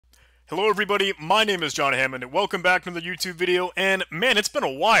Hello everybody, my name is John Hammond, and welcome back to another YouTube video, and man, it's been a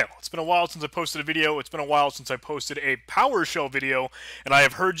while. It's been a while since I posted a video, it's been a while since I posted a PowerShell video, and I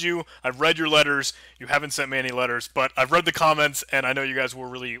have heard you, I've read your letters, you haven't sent me any letters, but I've read the comments, and I know you guys were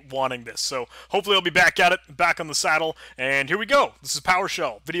really wanting this, so hopefully I'll be back at it, back on the saddle, and here we go. This is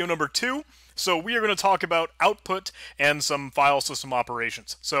PowerShell, video number 2. So we are going to talk about output and some file system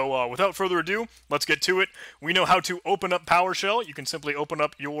operations. So without further ado, let's get to it. We know how to open up PowerShell. You can simply open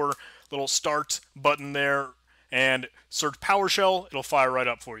up your little start button there and search PowerShell. It'll fire right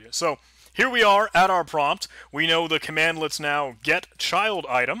up for you. So here we are at our prompt. We know the commandlet's now get child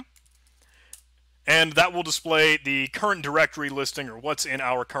item, and that will display the current directory listing, or what's in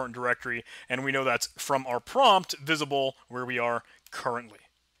our current directory, and we know that's from our prompt visible where we are currently.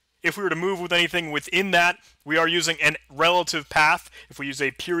 If we were to move with anything within that, we are using an relative path. If we use a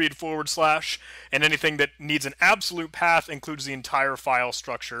period /, and anything that needs an absolute path includes the entire file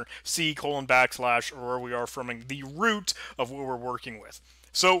structure, C:\\, or where we are from the root of what we're working with.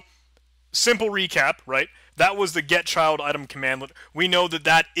 So, simple recap, right? That was the get child item commandlet. We know that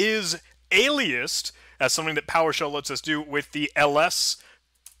that is aliased as something that PowerShell lets us do with the ls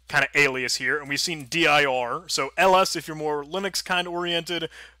kind of alias here, and we've seen dir. So ls if you're more Linux kind of oriented,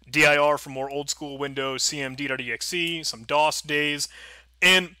 dir for more old school Windows, cmd.exe, some DOS days,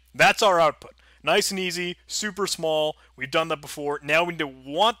 and that's our output. Nice and easy, super small. We've done that before. Now we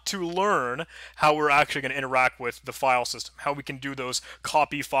want to learn how we're actually going to interact with the file system, how we can do those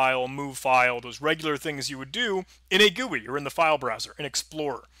copy file, move file, those regular things you would do in a GUI or in the file browser, in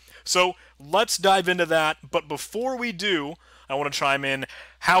Explorer. So let's dive into that, but before we do, I want to chime in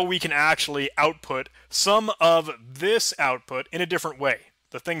how we can actually output some of this output in a different way,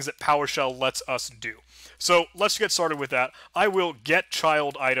 the things that PowerShell lets us do. So let's get started with that. I will get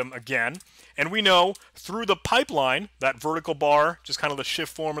child item again, and we know through the pipeline, that vertical bar, just kind of the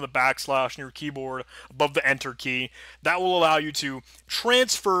shift form of the / in your keyboard above the enter key, that will allow you to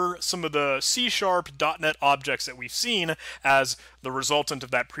transfer some of the C#.NET objects that we've seen as the resultant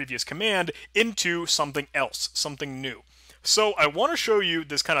of that previous command into something else, something new. So I want to show you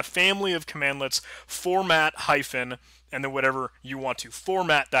this kind of family of commandlets, format hyphen, and then whatever you want to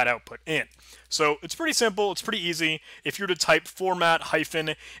format that output in. So it's pretty simple, it's pretty easy. If you're to type format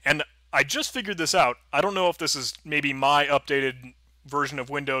hyphen, and I just figured this out, I don't know if this is maybe my updated version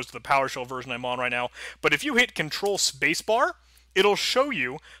of Windows to the PowerShell version I'm on right now, but if you hit Control Spacebar, it'll show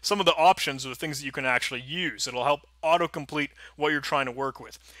you some of the options or the things that you can actually use. It'll help autocomplete what you're trying to work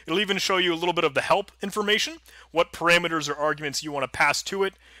with. It'll even show you a little bit of the help information, what parameters or arguments you want to pass to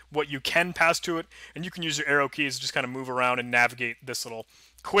it, what you can pass to it, and you can use your arrow keys to just kind of move around and navigate this little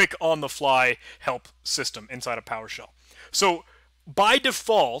quick on-the-fly help system inside of PowerShell. So by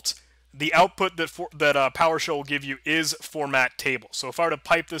default, the output that PowerShell will give you is format table. So if I were to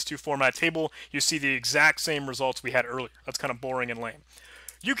pipe this to format table, you see the exact same results we had earlier. That's kind of boring and lame.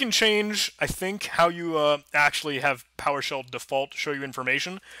 You can change, I think, how you actually have PowerShell default show you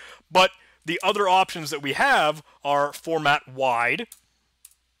information, but the other options that we have are format wide,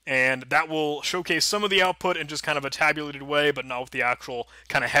 and that will showcase some of the output in just kind of a tabulated way, but not with the actual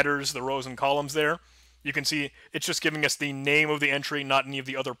kind of headers, the rows and columns there. You can see it's just giving us the name of the entry, not any of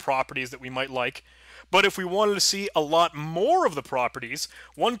the other properties that we might like. But if we wanted to see a lot more of the properties,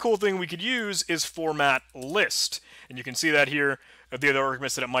 one cool thing we could use is format list. And you can see that here, the other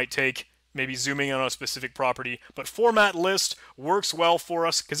arguments that it might take, maybe zooming in on a specific property. But format list works well for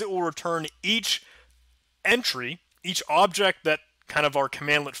us because it will return each entry, each object that kind of our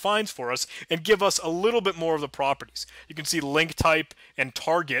commandlet finds for us, and give us a little bit more of the properties. You can see link type and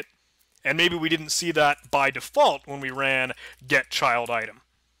target. And maybe we didn't see that by default when we ran get child item.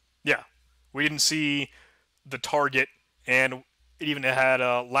 Yeah, we didn't see the target, and it even had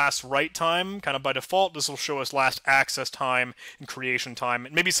a last write time. Kind of by default, this will show us last access time and creation time,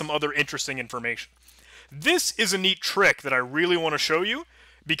 and maybe some other interesting information. This is a neat trick that I really want to show you,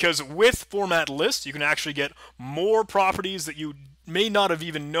 because with format list, you can actually get more properties that you may not have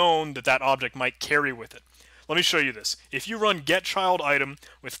even known that that object might carry with it. Let me show you this. If you run get child item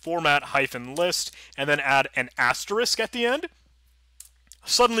with format hyphen list and then add an asterisk at the end,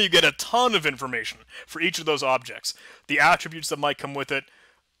 suddenly you get a ton of information for each of those objects. The attributes that might come with it,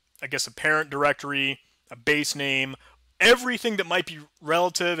 I guess a parent directory, a base name, everything that might be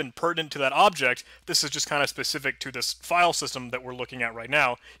relative and pertinent to that object. This is just kind of specific to this file system that we're looking at right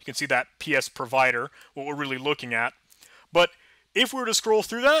now. You can see that PS provider, what we're really looking at. But if we were to scroll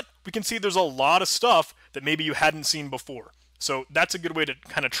through that, we can see there's a lot of stuff that maybe you hadn't seen before. So that's a good way to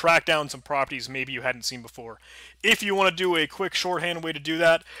kind of track down some properties maybe you hadn't seen before. If you want to do a quick shorthand way to do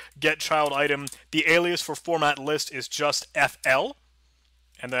that, get child item, the alias for format list is just FL,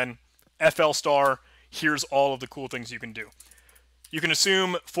 and then FL star, here's all of the cool things you can do. You can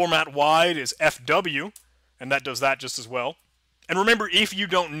assume format wide is FW, and that does that just as well. And remember, if you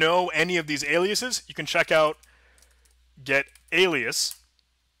don't know any of these aliases, you can check out get alias,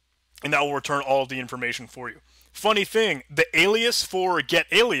 and that will return all of the information for you. Funny thing, the alias for get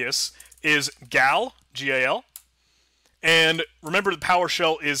alias is gal, G-A-L, and remember the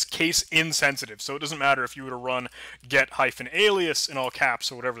PowerShell is case insensitive, so it doesn't matter if you were to run get-alias in all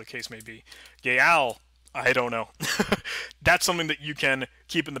caps or whatever the case may be. Gal, I don't know. That's something that you can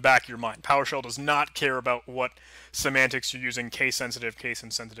keep in the back of your mind. PowerShell does not care about what semantics you're using, case sensitive, case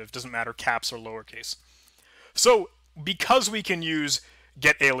insensitive, doesn't matter caps or lowercase. So because we can use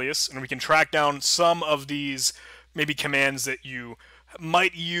get alias and we can track down some of these maybe commands that you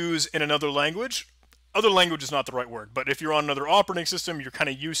might use in another language. Other language is not the right word, but if you're on another operating system, you're kind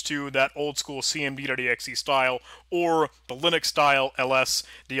of used to that old school cmd.exe style or the Linux style ls,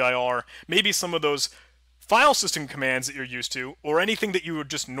 dir, maybe some of those file system commands that you're used to, or anything that you would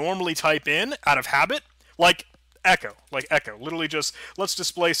just normally type in out of habit, like echo, literally just let's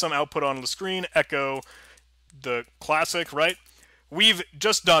display some output on the screen, echo the classic, right? We've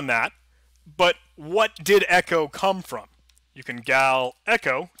just done that, but what did echo come from? You can gal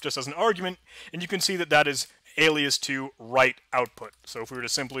echo just as an argument, and you can see that that is alias to write output. So if we were to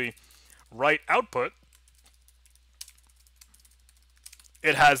simply write output,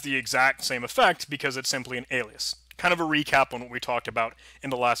 it has the exact same effect because it's simply an alias. Kind of a recap on what we talked about in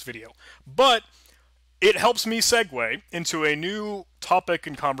the last video. But it helps me segue into a new topic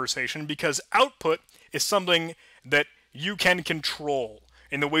and conversation because output is something that you can control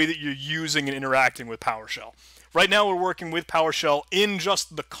in the way that you're using and interacting with PowerShell. Right now we're working with PowerShell in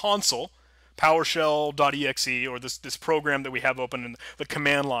just the console, PowerShell.exe, or this program that we have open in the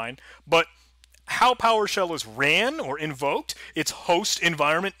command line. But how PowerShell is ran or invoked, its host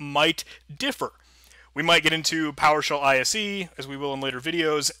environment might differ. We might get into PowerShell ISE, as we will in later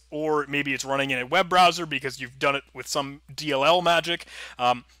videos, or maybe it's running in a web browser because you've done it with some DLL magic.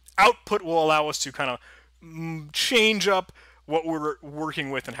 Output will allow us to kind of change up what we're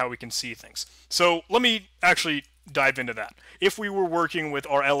working with and how we can see things. So let me actually dive into that. If we were working with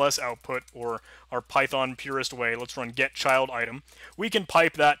our ls output or our Python purist way, let's run get child item. We can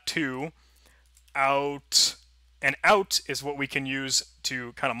pipe that to out, and out is what we can use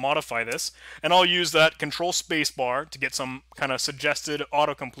to kind of modify this. And I'll use that control spacebar to get some kind of suggested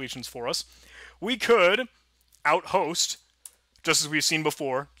auto completions for us. We could out host, just as we've seen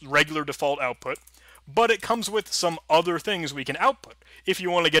before, regular default output. But it comes with some other things we can output. If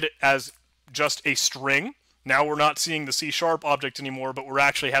you want to get it as just a string, now we're not seeing the C# object anymore, but we're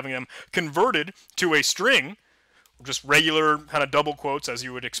actually having them converted to a string, just regular kind of double quotes as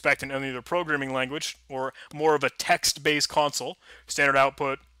you would expect in any other programming language, or more of a text-based console, standard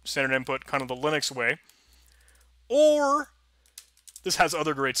output, standard input, kind of the Linux way. Or this has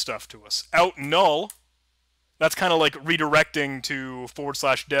other great stuff to us. Out null. That's kind of like redirecting to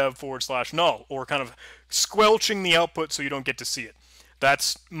 /dev/null, or kind of squelching the output so you don't get to see it.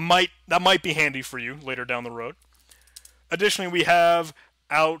 That might be handy for you later down the road. Additionally, we have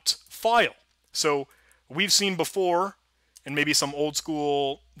out file. So we've seen before, in maybe some old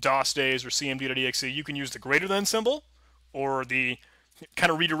school DOS days or cmd.exe, you can use the greater than symbol, or the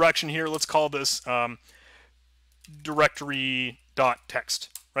kind of redirection here. Let's call this directory.txt,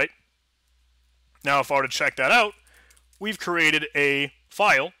 right? Now, if I were to check that out, we've created a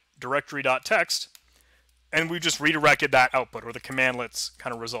file, directory.txt, and we've just redirected that output, or the cmdlets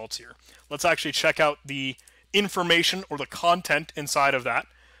kind of results here. Let's actually check out the information or the content inside of that,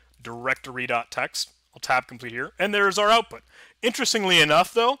 directory.txt. I'll tab complete here, and there's our output. Interestingly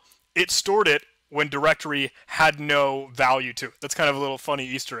enough, though, it stored it when directory had no value to it. That's kind of a little funny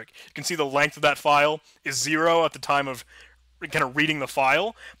Easter egg. You can see the length of that file is 0 at the time of kind of reading the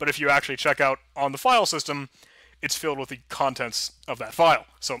file, but if you actually check out on the file system, it's filled with the contents of that file.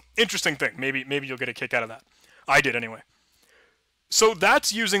 So interesting thing. Maybe you'll get a kick out of that. I did anyway. So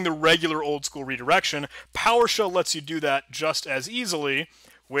that's using the regular old school redirection. PowerShell lets you do that just as easily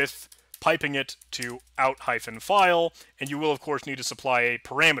with piping it to out-file, and you will of course need to supply a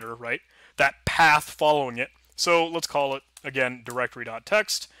parameter, right? That path following it. So let's call it again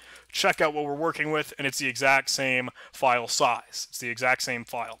directory.txt. Check out what we're working with, and it's the exact same file size. It's the exact same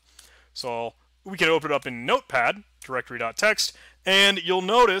file. So we can open it up in Notepad, directory.txt, and you'll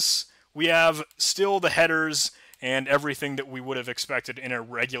notice we have still the headers and everything that we would have expected in a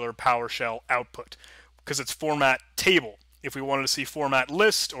regular PowerShell output, because it's format table. If we wanted to see format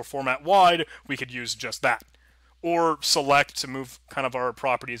list or format wide, we could use just that. Or select to move kind of our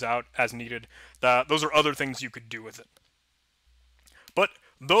properties out as needed. Those are other things you could do with it. But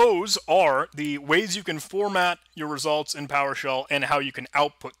those are the ways you can format your results in PowerShell and how you can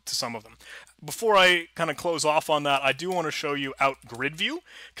output to some of them. Before I kind of close off on that, I do want to show you out grid view,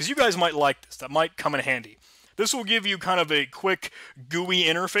 because you guys might like this. That might come in handy. This will give you kind of a quick GUI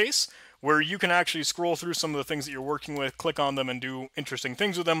interface where you can actually scroll through some of the things that you're working with, click on them, and do interesting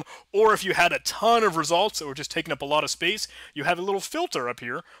things with them. Or if you had a ton of results that were just taking up a lot of space, you have a little filter up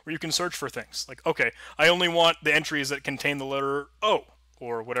here where you can search for things. Like, okay, I only want the entries that contain the letter O,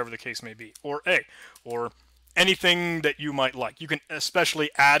 or whatever the case may be, or A, or anything that you might like. You can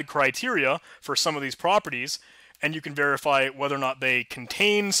especially add criteria for some of these properties, and you can verify whether or not they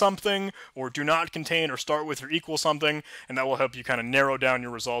contain something, or do not contain, or start with or equal something, and that will help you kind of narrow down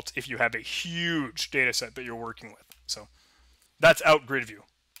your results if you have a huge data set that you're working with. So that's out grid view.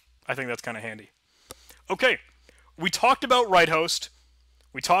 I think that's kind of handy. Okay, we talked about write host.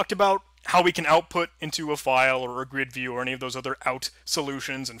 We talked about how we can output into a file or a grid view or any of those other out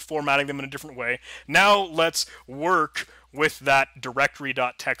solutions and formatting them in a different way. Now let's work with that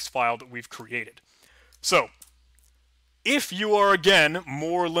directory.txt file that we've created. So if you are, again,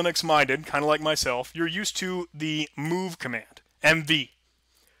 more Linux-minded, kind of like myself, you're used to the move command, MV.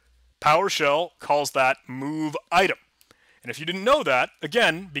 PowerShell calls that move item. And if you didn't know that,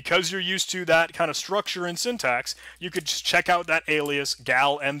 again, because you're used to that kind of structure and syntax, you could just check out that alias,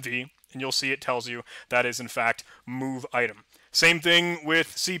 gal mv, and you'll see it tells you that is, in fact, move item. Same thing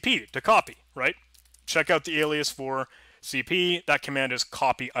with cp, to copy, right? Check out the alias for cp. That command is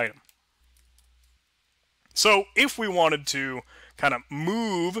copy item. So if we wanted to kind of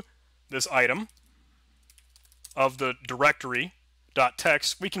move this item of the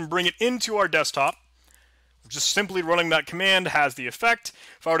directory.txt, we can bring it into our desktop. Just simply running that command has the effect.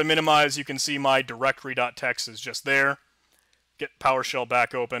 If I were to minimize, you can see my directory.txt is just there. Get PowerShell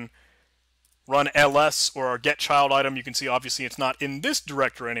back open. Run ls or our get child item. You can see obviously it's not in this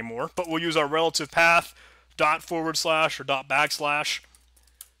directory anymore, but we'll use our relative path // or //.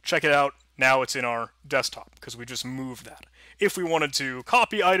 Check it out. Now it's in our desktop because we just moved that. If we wanted to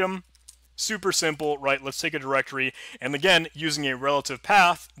copy item, super simple, right? Let's take a directory, and again, using a relative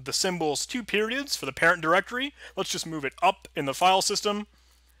path, the symbol's 2 periods for the parent directory. Let's just move it up in the file system.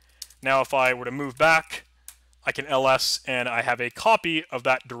 Now if I were to move back, I can ls, and I have a copy of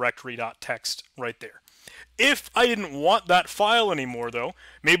that directory.txt right there. If I didn't want that file anymore, though,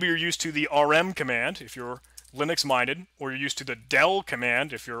 maybe you're used to the rm command if you're Linux-minded, or you're used to the del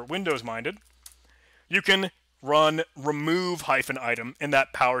command if you're Windows-minded, you can run remove-item in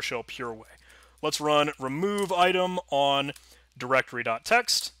that PowerShell pure way. Let's run remove item on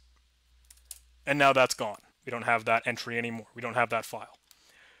directory.txt, and now that's gone. We don't have that entry anymore. We don't have that file.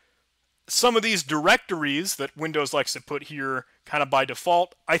 Some of these directories that Windows likes to put here kind of by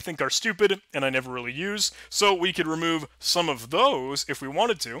default, I think are stupid and I never really use, so we could remove some of those if we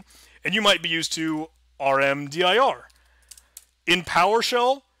wanted to, and you might be used to rmdir. In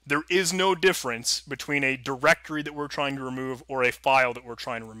PowerShell, there is no difference between a directory that we're trying to remove or a file that we're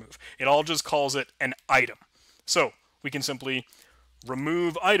trying to remove. It all just calls it an item. So we can simply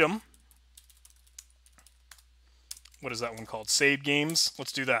remove item. What is that one called? Save games.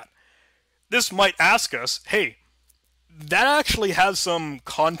 Let's do that. This might ask us, hey, that actually has some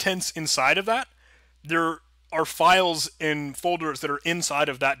contents inside of that. There are files in folders that are inside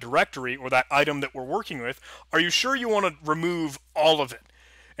of that directory or that item that we're working with. Are you sure you want to remove all of it?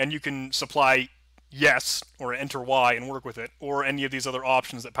 And you can supply yes or enter Y and work with it, or any of these other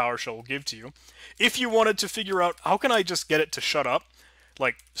options that PowerShell will give to you. If you wanted to figure out how can I just get it to shut up,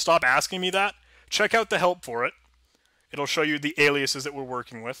 like stop asking me that, check out the help for it. It'll show you the aliases that we're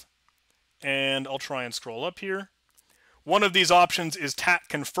working with. And I'll try and scroll up here. One of these options is tac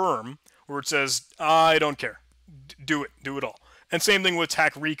confirm, where it says, I don't care. Do it all. And same thing with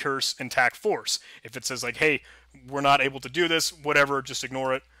tac recurse and tac force. If it says like, hey, we're not able to do this, whatever, just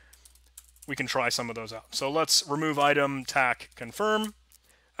ignore it. We can try some of those out. So let's remove item tac confirm.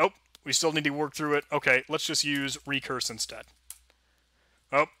 Oh, we still need to work through it. Okay, let's just use recurse instead.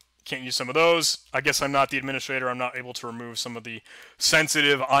 Oh, can't use some of those. I guess I'm not the administrator. I'm not able to remove some of the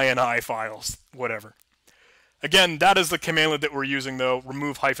sensitive INI files, whatever. Again, that is the commandlet that we're using, though,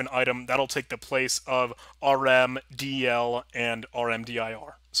 remove-item. That'll take the place of rm, dl, and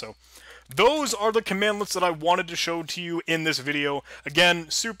rmdir. So those are the commandlets that I wanted to show to you in this video.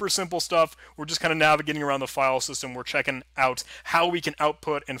 Again, super simple stuff. We're just kind of navigating around the file system. We're checking out how we can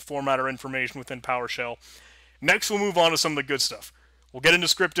output and format our information within PowerShell. Next, we'll move on to some of the good stuff. We'll get into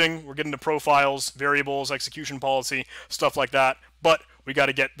scripting, we'll get into profiles, variables, execution policy, stuff like that, but we got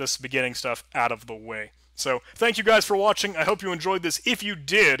to get this beginning stuff out of the way. So, thank you guys for watching. I hope you enjoyed this. If you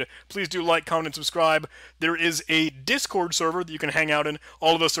did, please do like, comment, and subscribe. There is a Discord server that you can hang out in.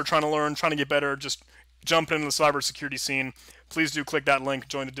 All of us are trying to learn, trying to get better, just jumping into the cybersecurity scene. Please do click that link,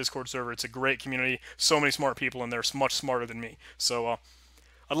 join the Discord server. It's a great community. So many smart people in there, much smarter than me. So,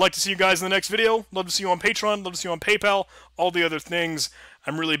 I'd like to see you guys in the next video. Love to see you on Patreon. Love to see you on PayPal. All the other things.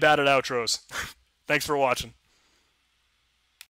 I'm really bad at outros. Thanks for watching.